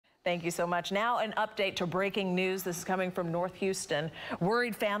Thank you so much. Now an update to breaking news. This is coming from North Houston.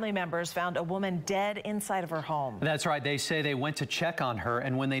 Worried family members found a woman dead inside of her home. That's right. They say they went to check on her,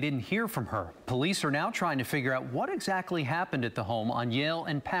 and when they didn't hear from her, police are now trying to figure out what exactly happened at the home on Yale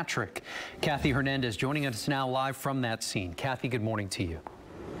and Patrick. Kathy Hernandez joining us now live from that scene. Kathy, good morning to you.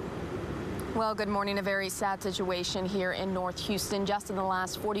 Well, good morning. A very sad situation here in North Houston. Just in the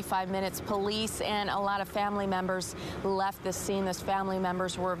last 45 minutes, police and a lot of family members left the scene. Those family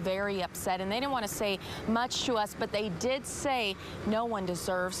members were very upset, and they didn't want to say much to us, but they did say no one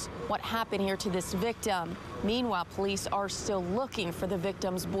deserves what happened here to this victim. Meanwhile, police are still looking for the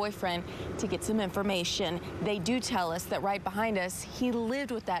victim's boyfriend to get some information. They do tell us that right behind us, he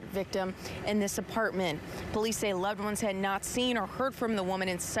lived with that victim in this apartment. Police say loved ones had not seen or heard from the woman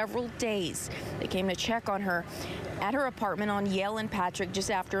in several days. They came to check on her at her apartment on Yale and Patrick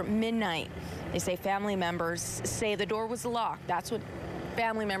just after midnight. They say family members say the door was locked. That's what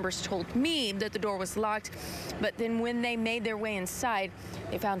family members told me, that the door was locked. But then when they made their way inside,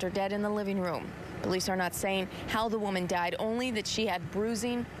 they found her dead in the living room. Police are not saying how the woman died, only that she had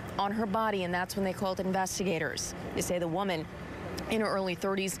bruising on her body, and that's when they called investigators. They say the woman in her early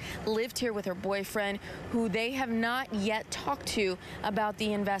 30s lived here with her boyfriend, who they have not yet talked to about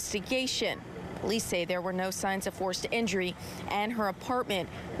the investigation. Police say there were no signs of forced injury, and her apartment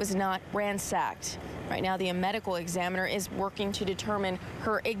was not ransacked. Right now, the medical examiner is working to determine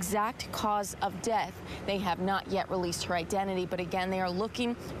her exact cause of death. They have not yet released her identity, but again, they are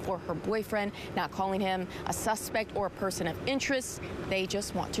looking for her boyfriend, not calling him a suspect or a person of interest. They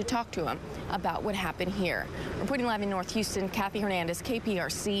just want to talk to him about what happened here. Reporting live in North Houston, Kathy Hernandez,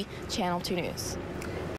 KPRC, Channel 2 News.